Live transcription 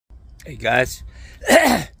Hey guys,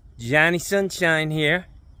 Johnny Sunshine here.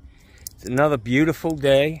 It's another beautiful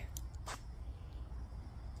day.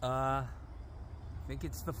 I think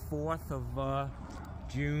it's the 4th of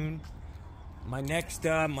June. My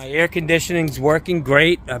air conditioning's working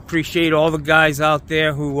great. I appreciate all the guys out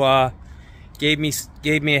there who gave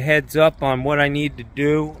me a heads up on what I need to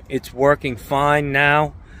do. It's working fine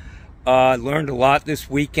now. Learned a lot this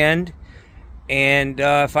weekend. And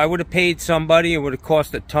if I would have paid somebody, it would have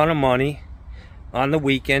cost a ton of money on the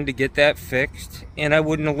weekend to get that fixed. And I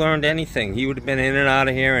wouldn't have learned anything. He would have been in and out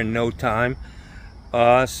of here in no time.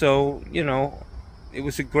 So, you know, it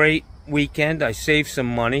was a great weekend. I saved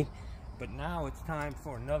some money. But now it's time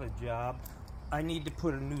for another job. I need to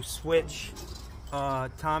put a new switch,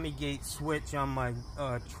 Tommy Gate switch on my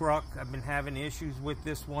truck. I've been having issues with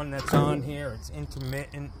this one that's on here. It's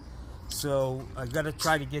intermittent. So I gotta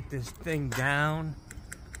try to get this thing down,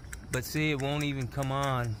 but see, it won't even come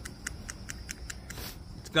on.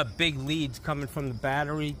 It's got big leads coming from the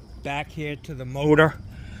battery back here to the motor,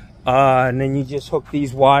 and then you just hook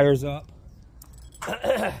these wires up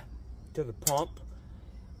to the pump.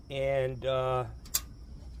 And so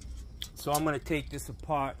I'm gonna take this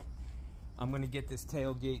apart. I'm gonna get this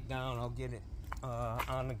tailgate down. I'll get it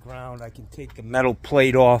on the ground. I can take the metal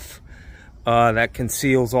plate off that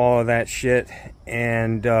conceals all of that shit,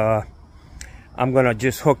 and I'm gonna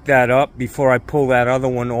just hook that up before I pull that other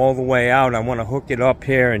one all the way out. I want to hook it up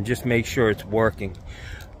here and just make sure it's working,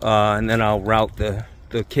 and then I'll route the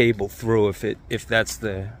cable through if that's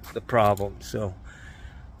the problem. So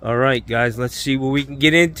all right guys, let's see what we can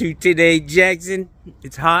get into today. Jackson,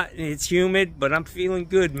 it's hot and it's humid, but I'm feeling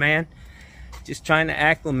good, man. Just trying to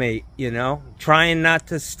acclimate, you know, trying not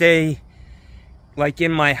to stay like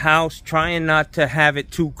in my house, trying not to have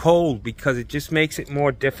it too cold, because it just makes it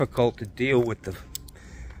more difficult to deal with the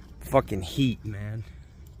fucking heat, man.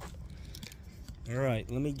 All right,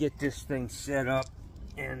 let me get this thing set up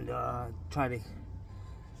and try to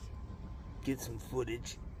get some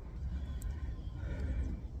footage.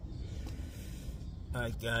 All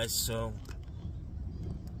right guys, so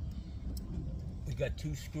we got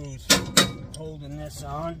 2 screws holding this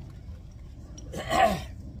on.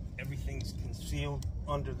 Everything's concealed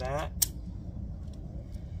under that.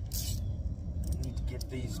 I need to get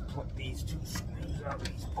these 2 screws out of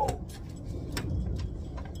these bolts.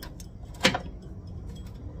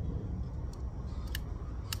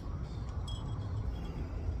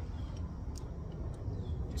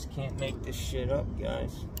 Just can't make this shit up,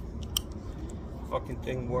 guys. Fucking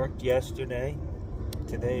thing worked yesterday.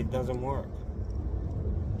 Today it doesn't work.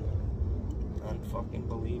 Unfucking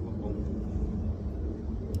believable.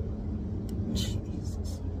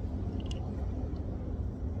 Jesus.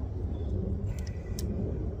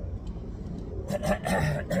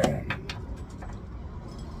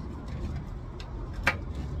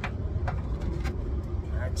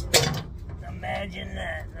 Imagine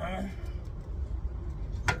that, huh?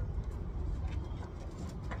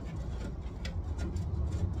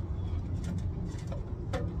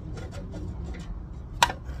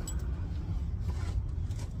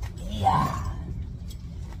 Yeah.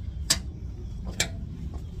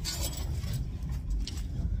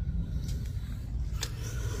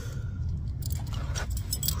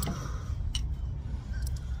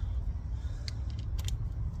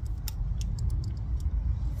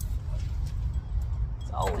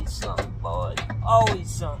 Always something, boy. Always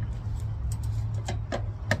something.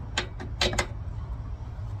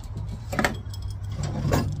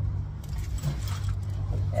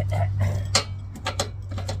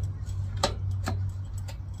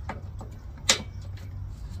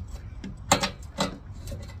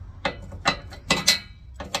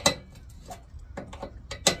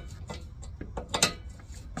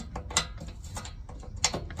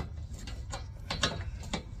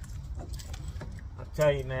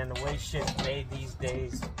 Tell you, man, the way shit's made these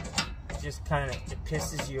days, it just kind of, it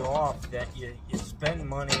pisses you off that you spend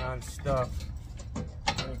money on stuff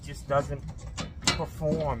and it just doesn't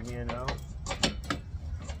perform, you know.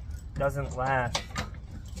 Doesn't last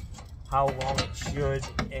how long it should,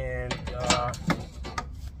 and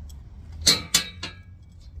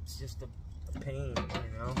it's just a pain,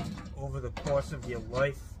 you know. Over the course of your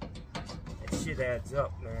life, that shit adds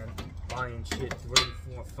up, man. Buying shit 3,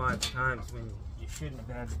 4, 5 times when you shouldn't have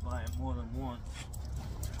had to buy it more than once.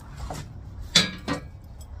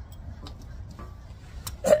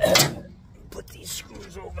 Put these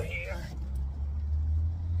screws over here.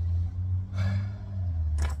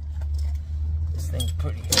 This thing's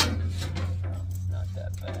pretty heavy. It's not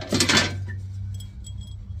that bad.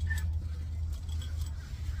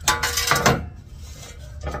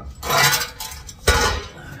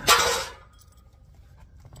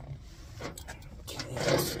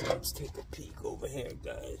 let's take a peek over here,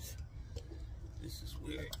 guys. This is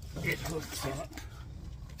where it hooks up.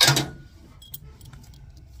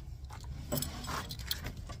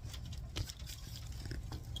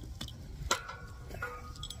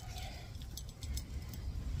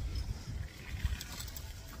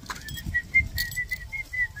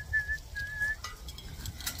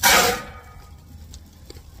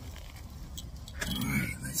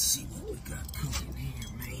 Alright, let's see what we got cooking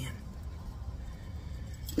here, man.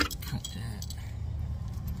 Cut that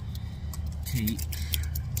tape.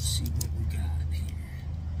 Let's see what we got here.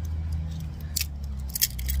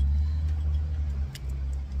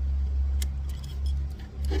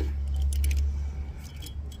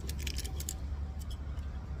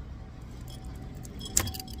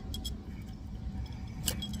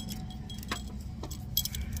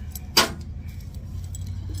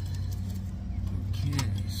 Okay,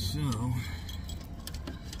 so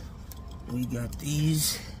we got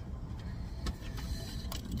these.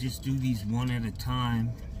 Just do these one at a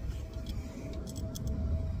time.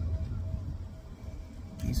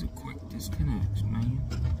 These are quick disconnects, man.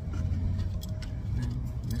 No,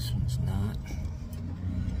 this one's not.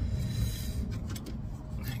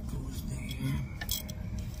 That goes there.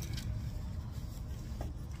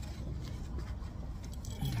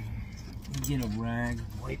 Get a rag,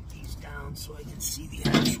 wipe these down so I can see the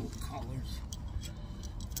actual colors.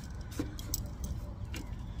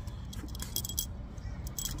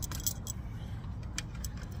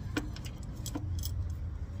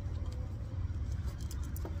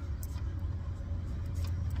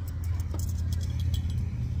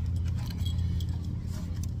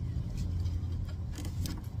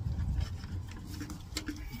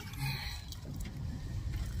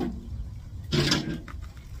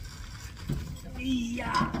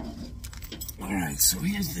 Yeah. All right, so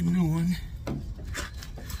here's the new one.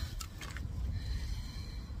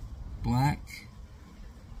 Black,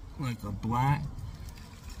 like a black.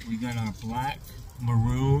 We got our black,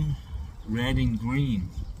 maroon, red, and green.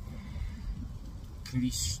 Pretty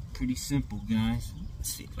simple, guys. Let's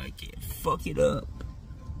see if I can fuck it up.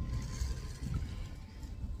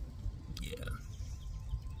 Yeah.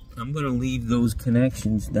 I'm gonna leave those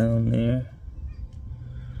connections down there.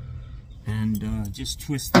 And just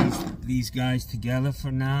twist these guys together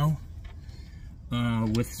for now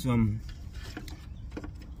with some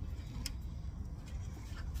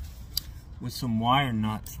wire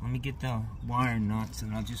nuts. Let me get the wire nuts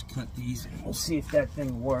and I'll just cut these and we'll see if that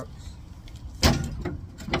thing works.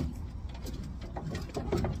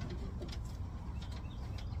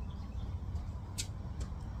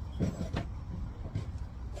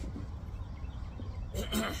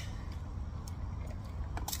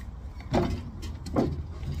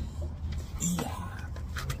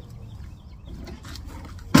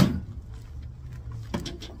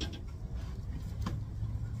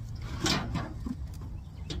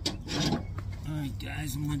 Alright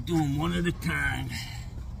guys, I'm going to do them one at a time.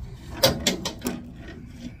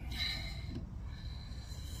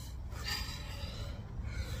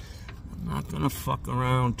 I'm not going to fuck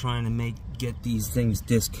around trying to get these things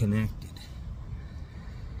disconnected.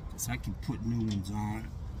 Because I can put new ones on.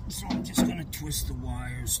 So I'm just going to twist the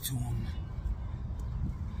wires to them.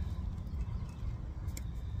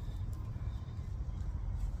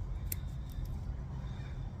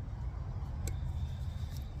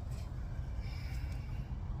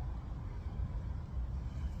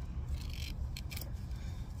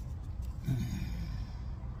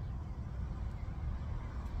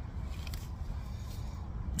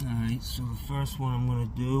 Alright, so the first one I'm going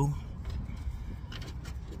to do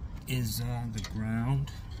is the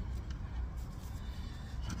ground.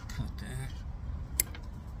 Cut that.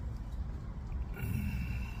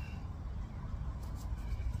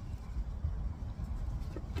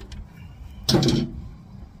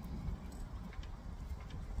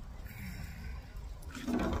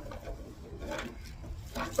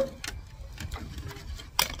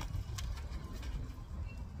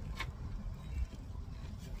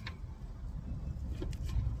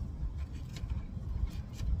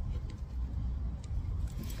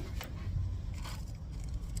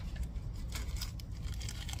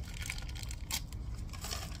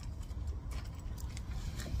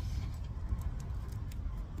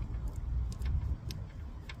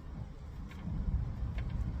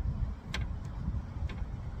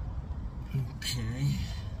 Okay.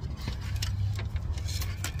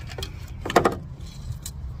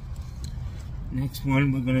 Next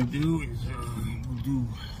one we're gonna do is we'll do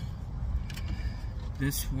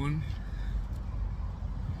this one.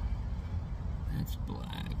 That's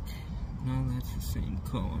black. No, that's the same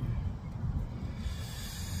color.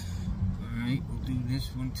 Alright. Alright, we'll do this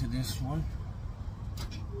one to this one.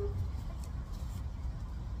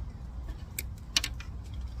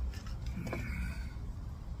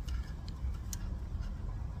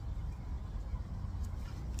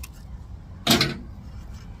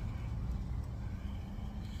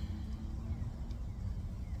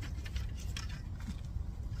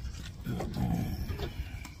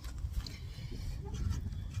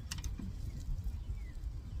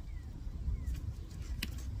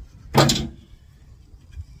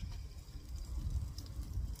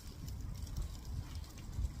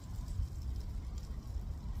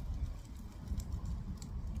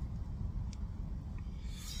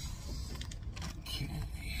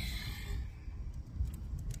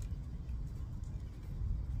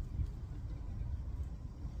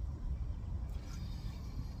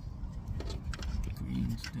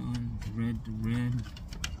 Green's done, red to red.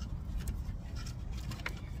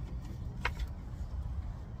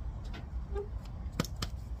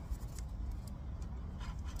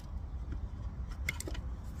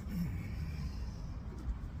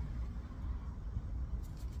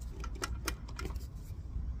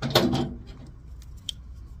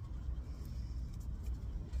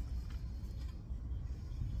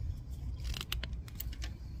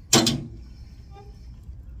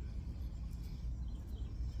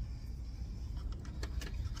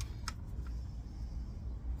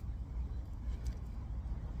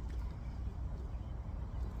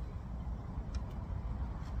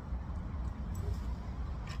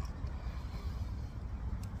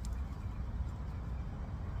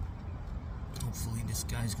 Hopefully this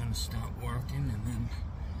guy's gonna start working, and then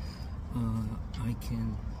I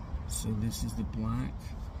can, so this is the black,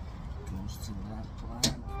 goes to that black.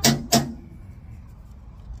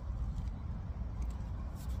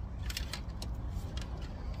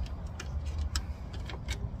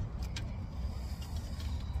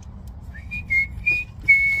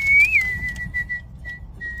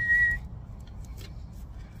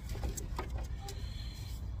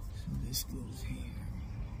 So this goes here.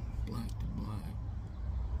 Black to black.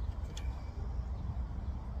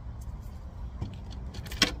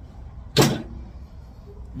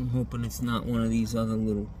 I'm hoping it's not one of these other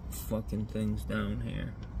little fucking things down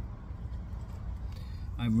here.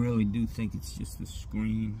 I really do think it's just the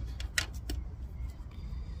screen.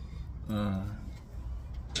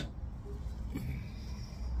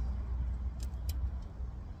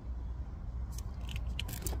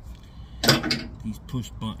 These push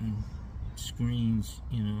button screens,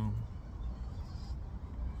 you know.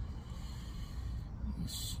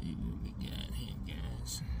 Let's see what we got here,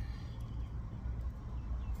 guys.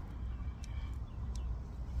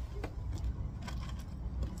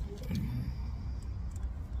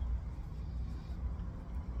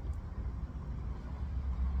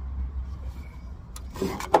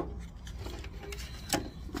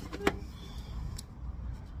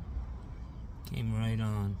 Came right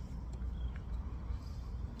on.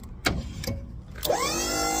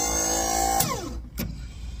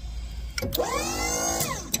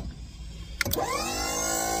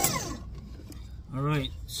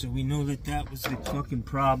 Alright, so we know that that was the fucking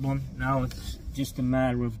problem. Now it's just a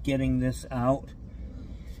matter of getting this out.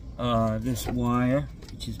 This wire,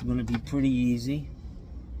 which is going to be pretty easy.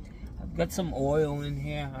 I've got some oil in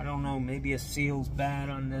here. I don't know, maybe a seal's bad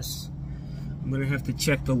on this. I'm going to have to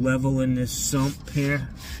check the level in this sump here.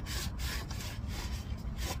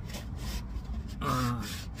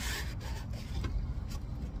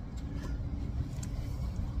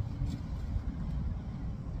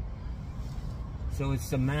 So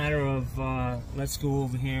it's a matter of, let's go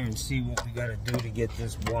over here and see what we got to do to get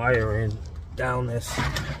this wire in down this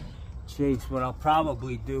chase. What I'll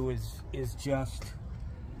probably do is just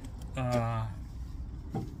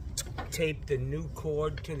tape the new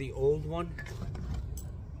cord to the old one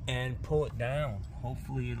and pull it down.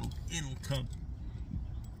 Hopefully it'll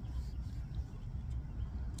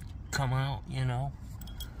come out, you know.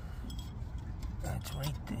 That's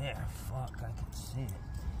right there. Fuck, I can see it.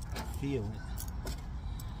 I feel it.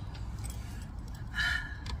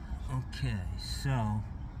 Okay, so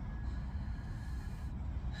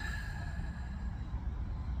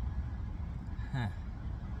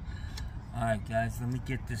alright guys, let me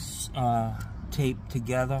get this tape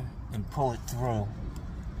together and pull it through.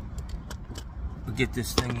 We'll get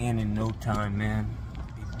this thing in no time, man.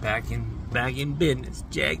 Be back in business,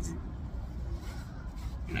 Jags.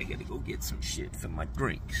 And I gotta go get some shit for my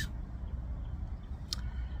drinks.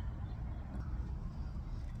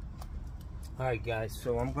 Alright guys,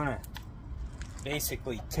 so I'm gonna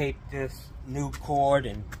basically tape this new cord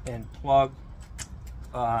and plug,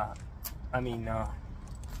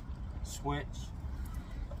 switch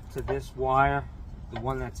to this wire, the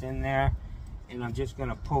one that's in there, and I'm just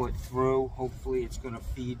gonna pull it through. Hopefully it's gonna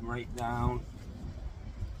feed right down,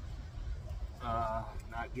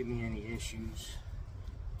 not give me any issues.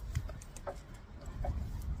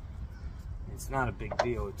 It's not a big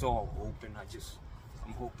deal, it's all open.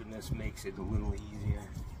 I'm hoping this makes it a little easier.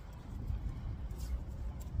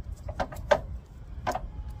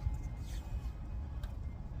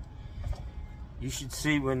 You should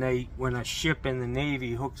see when a ship in the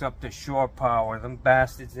Navy hooks up to shore power, them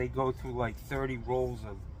bastards, they go through like 30 rolls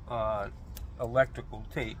of electrical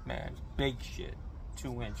tape, man. Big shit,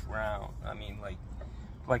 2-inch round. I mean,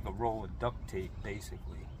 like a roll of duct tape,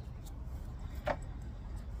 basically.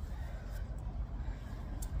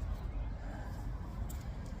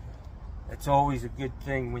 It's always a good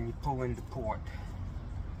thing when you pull into port.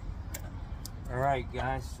 All right,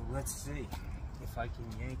 guys, so let's see if I can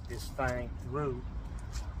yank this thing through.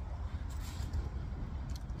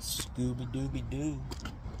 Scooby-Dooby-Doo.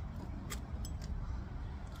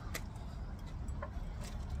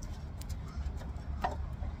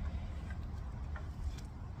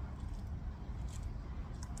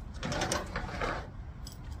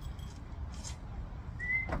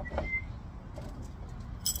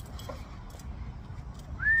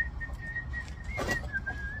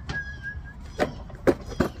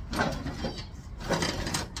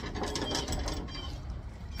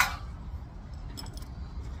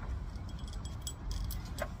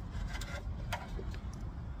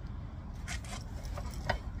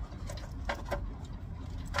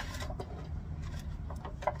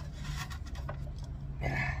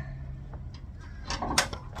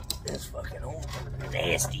 This fucking old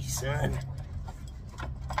nasty, son.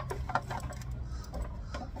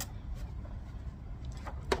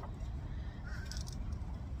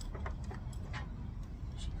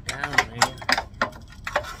 She's down there.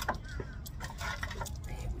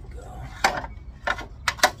 There we go.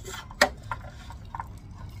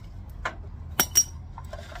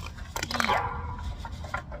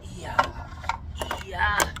 Yeah.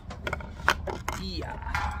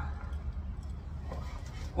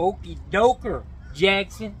 Okey doker,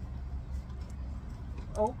 Jackson.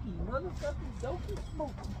 Okey motherfucking doker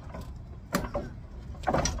smoke.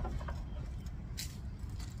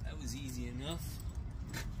 That was easy enough.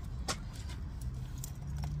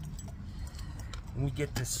 Let me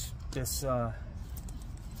get this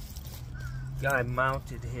guy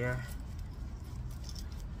mounted here.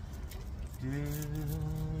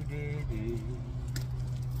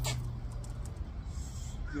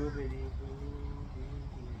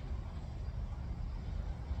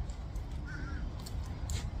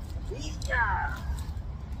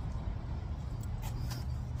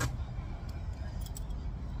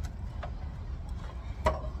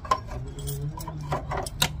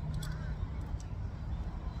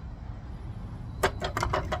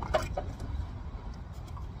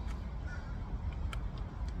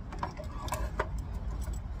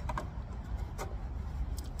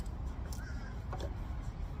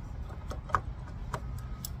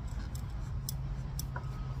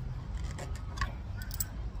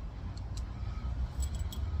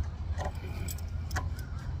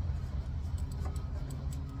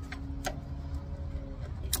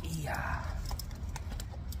 Yeah.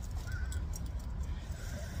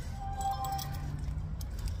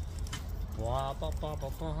 Blah, blah, blah, blah,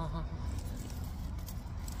 blah.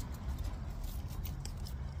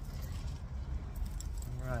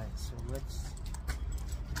 Alright, so let's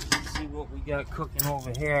see what we got cooking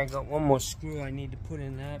over here. I got one more screw I need to put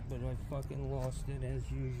in that, but I fucking lost it as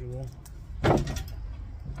usual. It's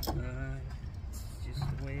just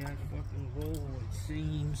the way I fucking roll, it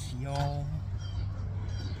seems, y'all.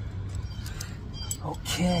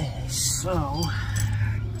 Okay, so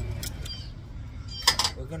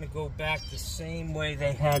we're gonna go back the same way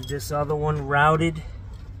they had this other one routed.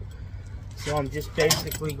 So I'm just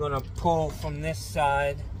basically gonna pull from this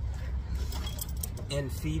side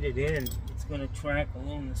and feed it in. It's gonna track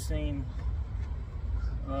along the same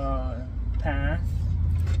path.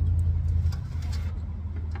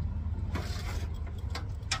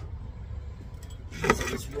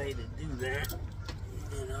 Easiest way to do that,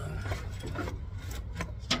 you know.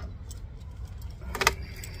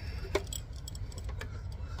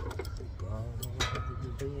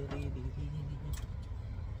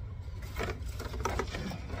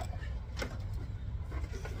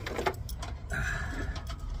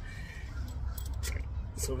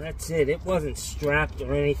 So that's it. It wasn't strapped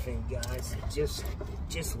or anything, guys. It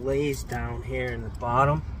just lays down here in the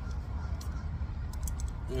bottom,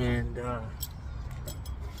 and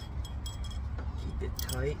keep it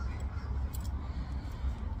tight.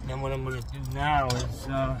 then what I'm gonna do now is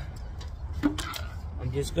I'm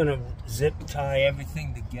just gonna zip tie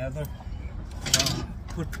everything together.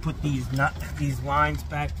 Put these lines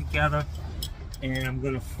back together, and I'm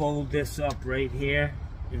gonna fold this up right here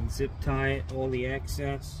and zip tie it, all the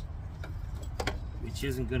excess, which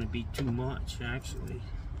isn't gonna be too much actually.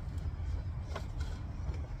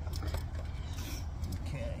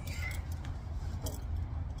 Okay.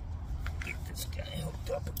 Get this guy hooked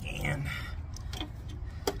up again.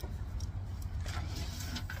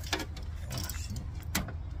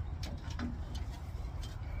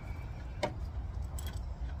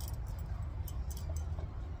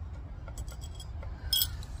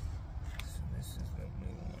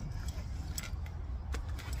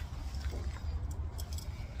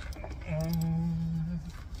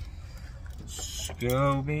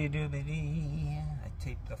 Scooby-Dooby-Dee. I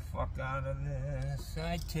tape the fuck out of this.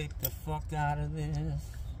 I tape the fuck out of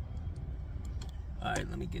this. Alright,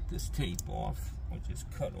 let me get this tape off. I'll just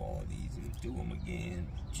cut all of these and do them again.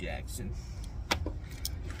 Jackson.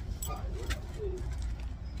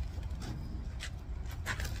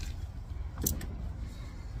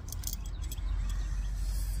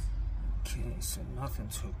 Okay, so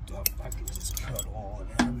nothing's hooked up. I can just cut all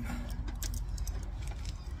of them.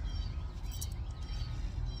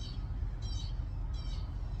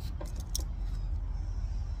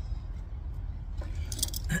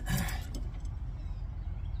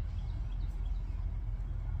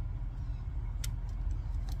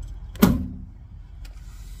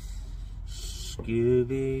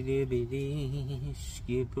 Scooby-Dooby-Dee,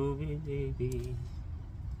 Scooby-Dooby-Dee,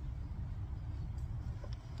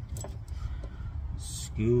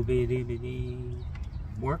 Scooby-Dooby-Dee.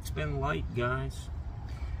 Work's been light, guys.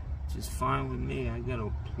 Just fine with me. I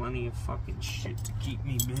got plenty of fucking shit to keep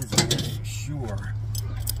me busy, that's for sure.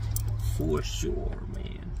 For sure,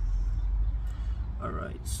 man.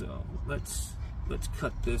 Alright, so let's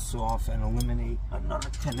cut this off and eliminate another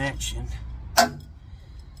connection.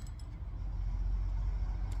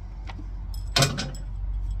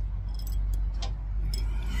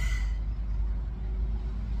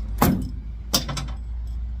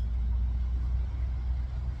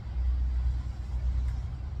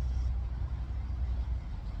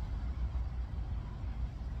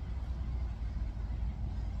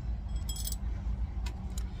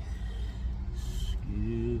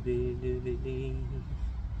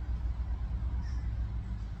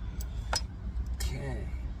 Okay,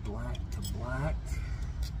 black to black.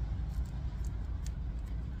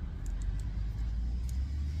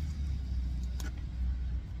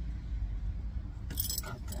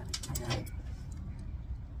 Cut that again.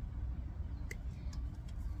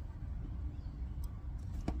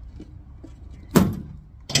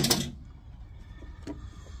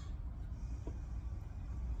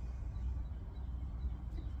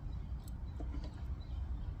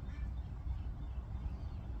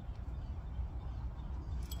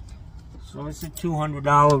 So it's a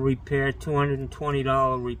 $200 repair,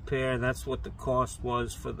 $220 repair. That's what the cost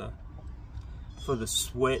was for the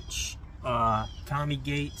switch. Tommy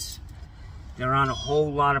Gates. There aren't a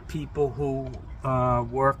whole lot of people who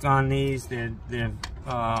work on these. They've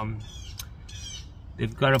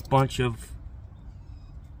got a bunch of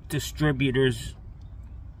distributors,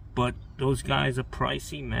 but those guys are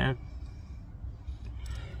pricey, man.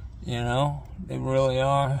 You know, they really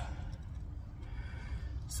are.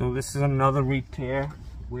 So this is another repair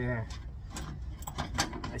where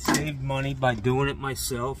I saved money by doing it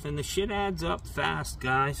myself, and the shit adds up fast,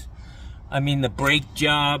 guys. I mean, the brake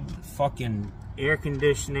job, fucking air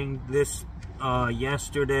conditioning this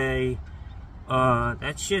yesterday,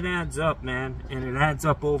 that shit adds up, man, and it adds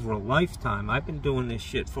up over a lifetime. I've been doing this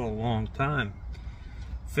shit for a long time,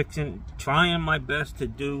 trying my best to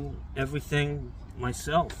do everything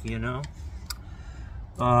myself, you know.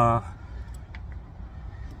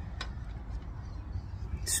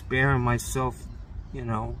 Sparing myself, you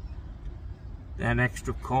know, that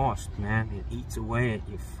extra cost, man. It eats away at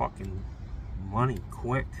your fucking money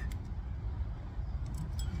quick.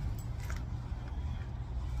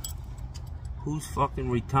 Whose fucking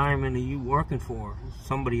retirement are you working for?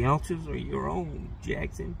 Somebody else's or your own,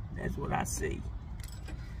 Jackson? That's what I say.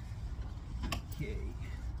 Okay.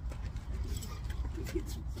 Let's get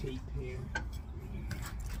some tape here.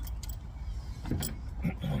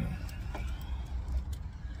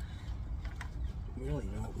 Really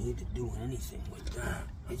don't need to do anything with that.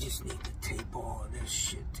 I just need to tape all of this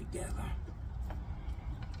shit together.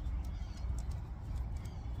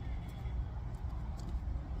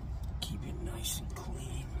 Keep it nice and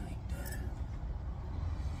clean like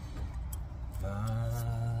that.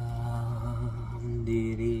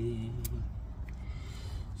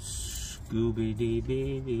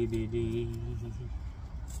 Scooby-Dee-Bee-Dee-Bee-Dee.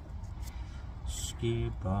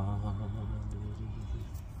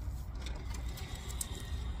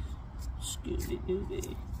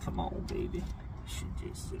 Scooby-Dooby. Come on, baby. Should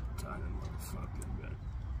just sit kind of motherfucker, but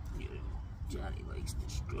you know, Johnny likes to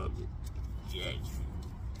struggle. Yes.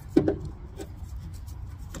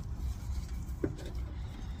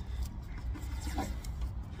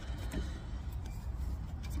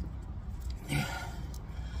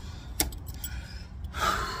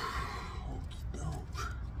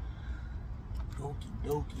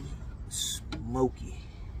 Okie smoky.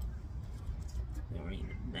 There ain't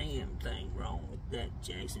a damn thing wrong with that,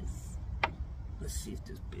 Jackson. Let's see if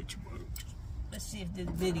this bitch works. Let's see if this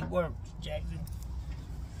bitty works, Jackson.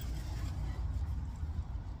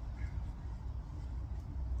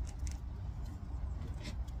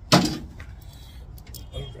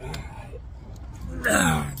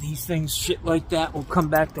 Alright. These things, shit like that, will come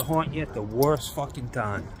back to haunt you at the worst fucking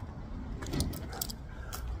time.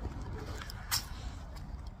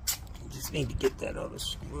 Need to get that other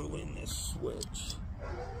screw in this switch.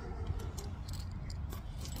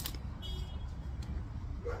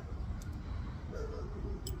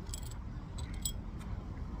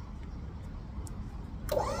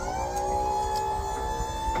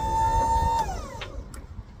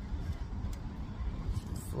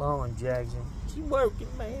 Flowing, Jackson. Keep working,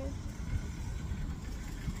 man.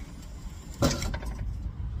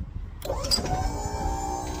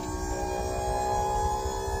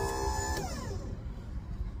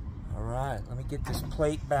 Let me get this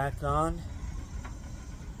plate back on,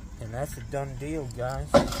 and that's a done deal, guys.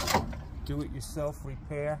 Do-it-yourself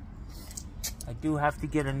repair. I do have to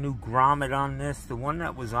get a new grommet on this. The one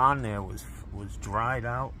that was on there was dried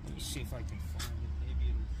out. Let me see if I can find it.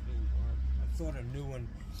 Maybe it'll still work. I thought a new one.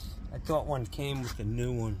 I thought one came with a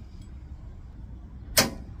new one.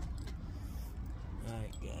 All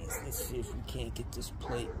right, guys. Let's see if we can't get this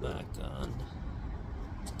plate back on.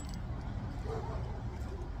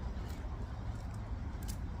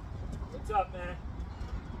 What's up, man?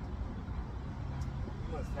 You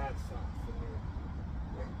must have something for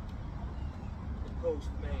me. The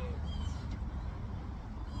postman.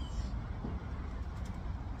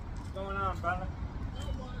 What's going on, brother?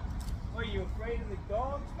 What, are you afraid of the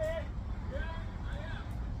dogs, man? Yeah, I am.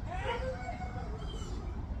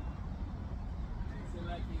 So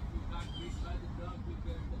like if you got bit by the dog, you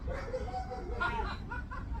get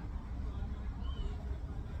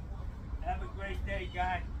Have a great day,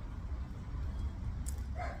 guy.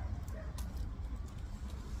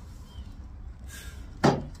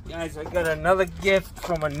 Guys, I got another gift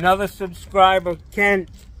from another subscriber, Ken.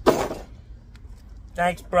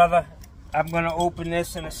 Thanks, brother. I'm going to open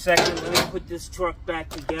this in a second. Let me put this truck back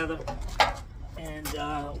together, and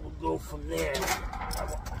we'll go from there. I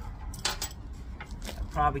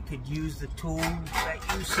probably could use the tool that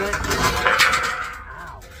you sent me.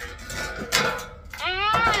 Ow!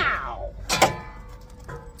 Ow!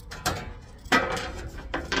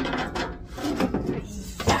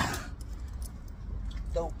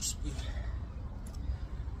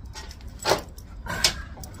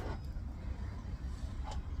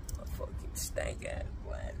 Stank ass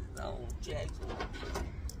glasses on, Jackson.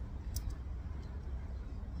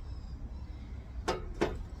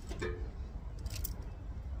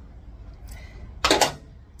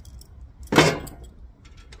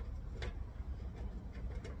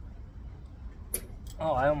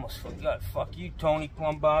 Oh, I almost forgot. Fuck you, Tony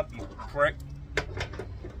Plumbob, you prick.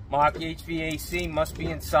 Mark HVAC must be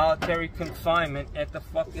in solitary confinement at the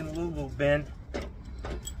fucking Lulu bin.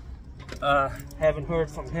 Haven't heard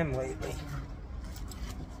from him lately.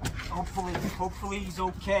 Hopefully he's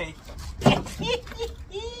okay. I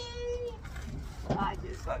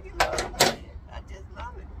just fucking love it, man. I just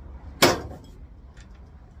love it.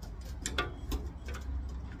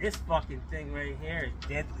 This fucking thing right here is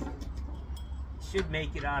deadly. Should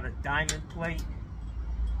make it out of diamond plate.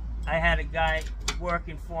 I had a guy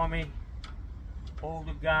working for me,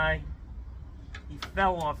 older guy. He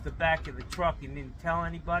fell off the back of the truck and didn't tell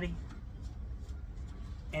anybody.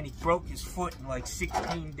 And he broke his foot in like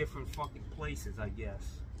 16 different fucking places, I guess.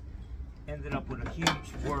 Ended up with a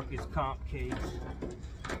huge workers' comp case.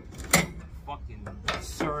 Fucking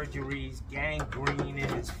surgeries, gangrene in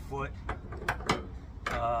his foot.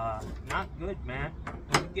 Not good, man.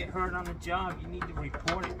 When you get hurt on the job, you need to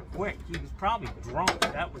report it quick. He was probably drunk.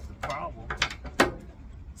 That was the problem.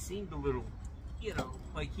 Seemed a little, you know,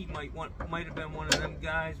 like he might have been one of them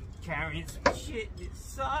guys carrying some shit and it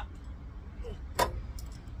sucked.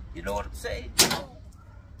 You know what I'm saying?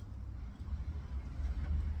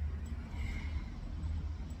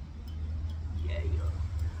 Yeah,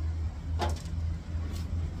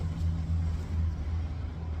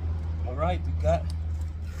 right, we got.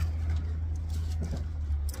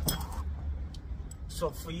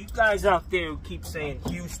 So for you guys out there who keep saying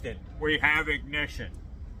Houston, we have ignition.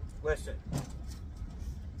 Listen,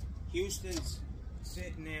 Houston's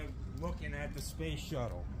sitting there looking at the space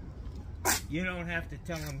shuttle. You don't have to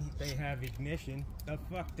tell them they have ignition. The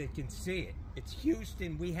fuck, they can see it. It's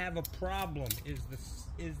Houston. We have a problem. Is the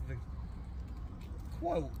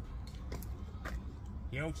quote?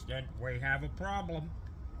 Houston, we have a problem.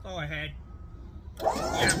 Go ahead.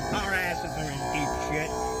 Yeah, our asses are in deep shit.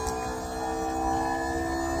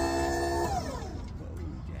 Whoa,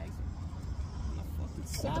 Jackson. My fucking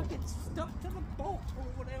socket's stuck to the bolt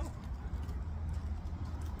over there.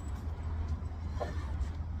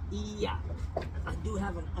 Yeah, I do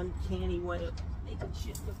have an uncanny way of making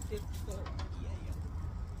shit look difficult. Yeah.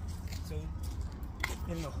 So,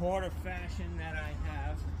 in the hoarder fashion that I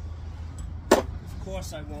have, of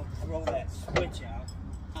course I won't throw that switch out.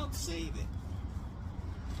 I'll save it.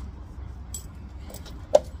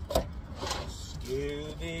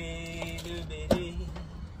 Scooby-Dooby-Dee.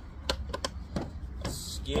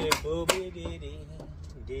 Skibboobity-dee.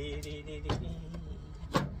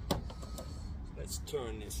 Let's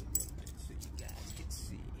turn this a little bit so you guys can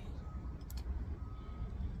see.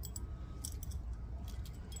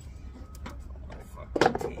 Oh,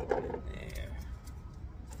 fucking tape in there.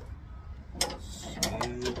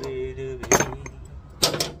 Scooby-Dooby-Dee.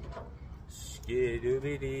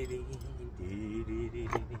 Skidooby-Dee-Dee.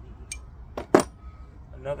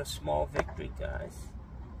 Another small victory, guys.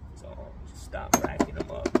 So just stop racking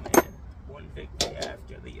them up, man. One victory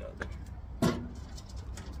after the other.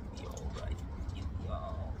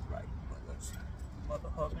 Alright, mother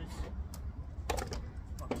hubbers.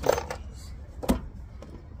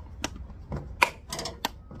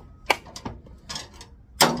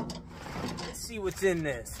 Let's see what's in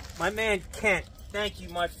this. My man Kent, thank you,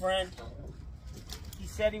 my friend. He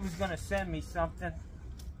said he was gonna send me something.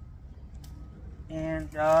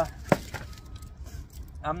 And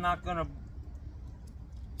I'm not gonna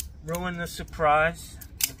ruin the surprise.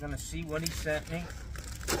 We're gonna see what he sent me.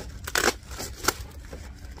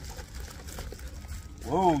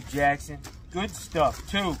 Whoa, Jackson. Good stuff,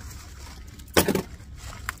 too.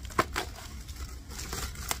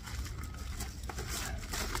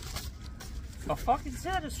 A fucking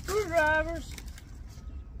set of screwdrivers.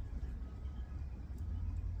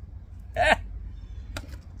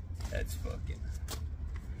 That's fucking...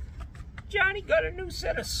 Johnny got a new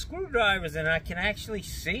set of screwdrivers and I can actually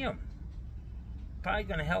see them. Probably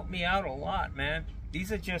gonna help me out a lot, man.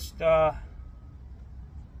 These are just, yeah,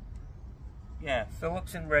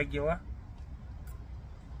 Phillips and regular.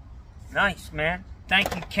 Nice, man.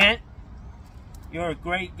 Thank you, Kent. You're a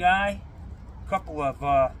great guy. Couple of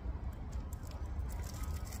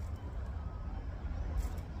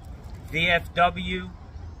VFW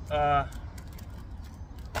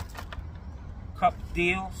cup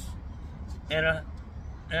deals and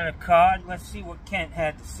a card. Let's see what Kent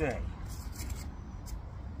had to say.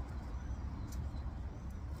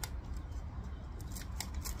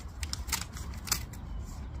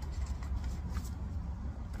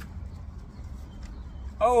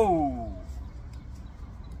 Oh,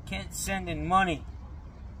 Kent sending money.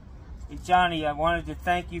 Hey Johnny, I wanted to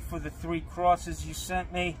thank you for the 3 crosses you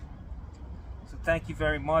sent me. So thank you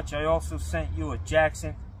very much. I also sent you a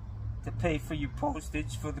Jackson to pay for your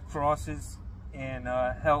postage for the crosses and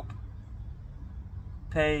help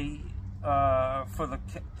pay for the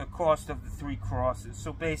cost of the 3 crosses.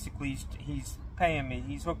 So basically he's paying me.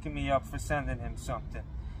 He's hooking me up for sending him something.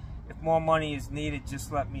 If more money is needed,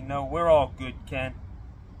 just let me know. We're all good, Ken.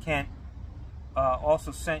 Kent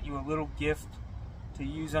also sent you a little gift to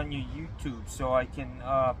use on your YouTube so I can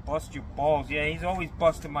bust your balls. Yeah, he's always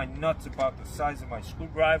busting my nuts about the size of my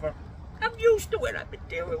screwdriver. I'm used to it. I've been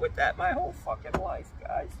dealing with that my whole fucking life,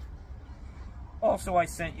 guys. Also, I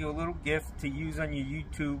sent you a little gift to use on your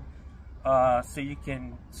YouTube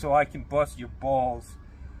so I can bust your balls.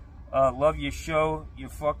 Love your show. You're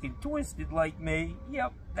fucking twisted like me.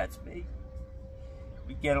 Yep, that's me.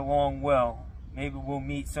 We get along well. Maybe we'll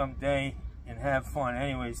meet someday and have fun.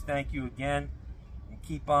 Anyways, thank you again. And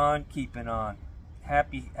keep on keeping on.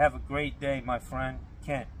 Have a great day, my friend,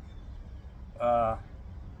 Kent.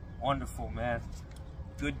 Wonderful, man.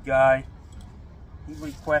 Good guy. He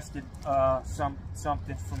requested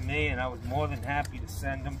something from me, and I was more than happy to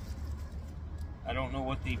send him. I don't know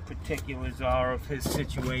what the particulars are of his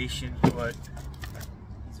situation, but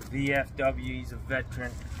he's a VFW, he's a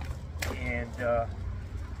veteran, and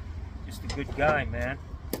just a good guy, man.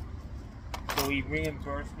 So he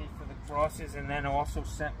reimbursed me for the crosses and then also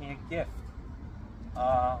sent me a gift.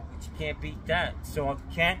 But you can't beat that. So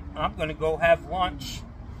I'm gonna go have lunch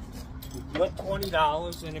with your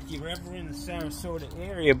 $20, and if you're ever in the Sarasota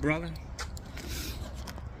area, brother,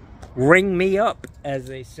 ring me up, as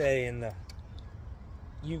they say in the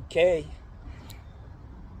UK.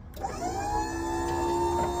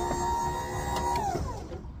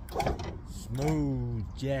 Smooth,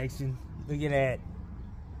 Jackson. Look at that.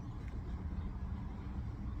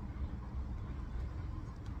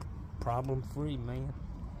 Problem free, man.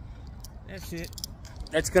 That's it.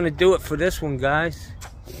 That's gonna do it for this one, guys.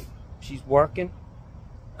 She's working.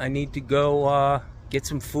 I need to go get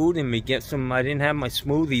some food in me. I didn't have my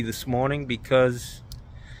smoothie this morning because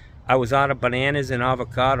I was out of bananas and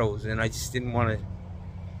avocados, and I just didn't want to.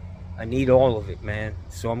 I need all of it, man.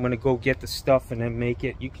 So I'm gonna go get the stuff and then make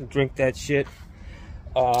it. You can drink that shit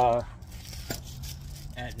at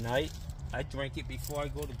night. I drink it before I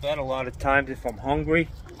go to bed a lot of times if I'm hungry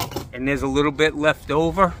and there's a little bit left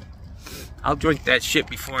over. I'll drink that shit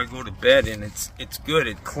before I go to bed, and it's good.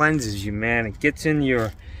 It cleanses you, man. It gets in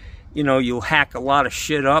your, you know, you'll hack a lot of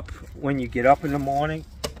shit up when you get up in the morning,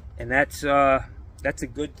 and that's a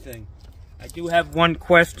good thing. I do have one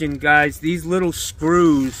question, guys. These little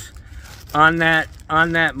screws on that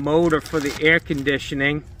motor for the air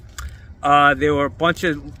conditioning, there were a bunch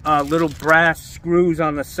of little brass screws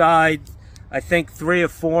on the side. I think 3 or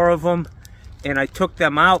 4 of them, and I took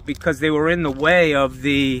them out because they were in the way of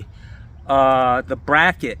the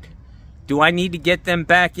bracket. Do I need to get them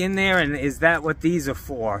back in there, and is that what these are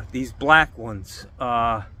for? These black ones?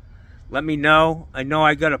 Let me know. I know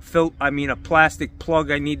I got a plastic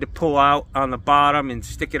plug I need to pull out on the bottom and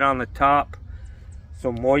stick it on the top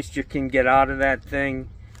so moisture can get out of that thing.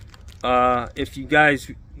 If you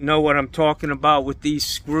guys know what I'm talking about with these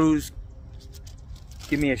screws,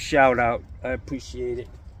 give me a shout out. I appreciate it.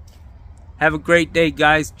 Have a great day,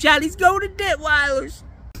 guys. Johnny's going to Detweilers.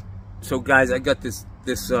 So, guys, I got this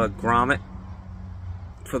grommet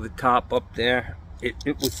for the top up there.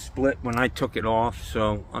 It was split when I took it off,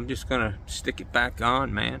 so I'm just gonna stick it back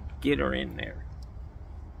on, man. Get her in there.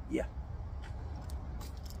 Yeah.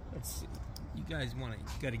 Let's see. You guys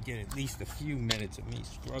gotta get at least a few minutes of me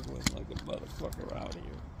struggling like a motherfucker out here.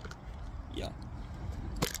 Yeah.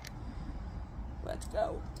 Let's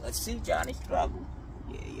go. Let's see Johnny struggle.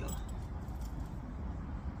 Yeah.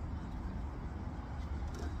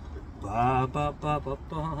 Ba ba ba ba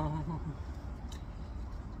ba.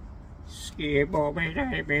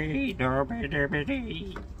 Skibble-biddy-biddy,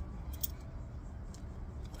 dobby-dibby-dee.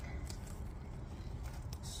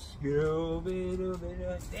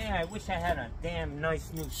 Damn, I wish I had a damn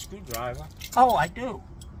nice new screwdriver. Oh, I do.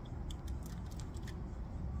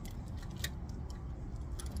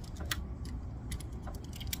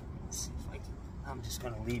 Let's see if I can. I'm just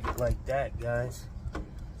gonna leave it like that, guys.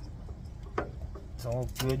 It's all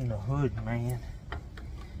good in the hood, man.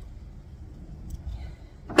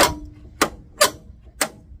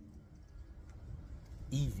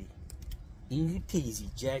 Easy. Easy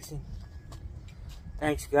peasy, Jackson.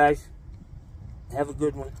 Thanks, guys. Have a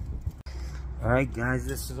good one. Alright, guys,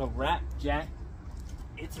 this is a wrap, Jack.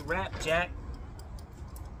 It's a wrap, Jack.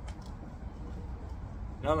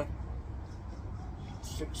 Another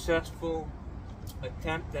successful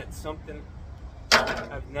attempt at something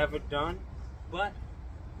I've never done, but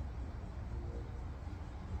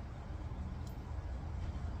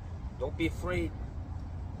don't be afraid.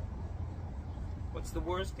 What's the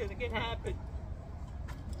worst that can happen?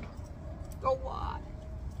 Go on.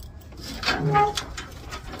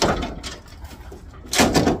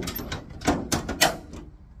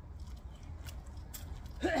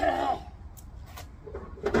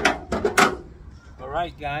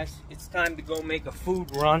 Alright, guys, it's time to go make a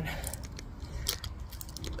food run.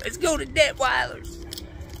 Let's go to Detweilers.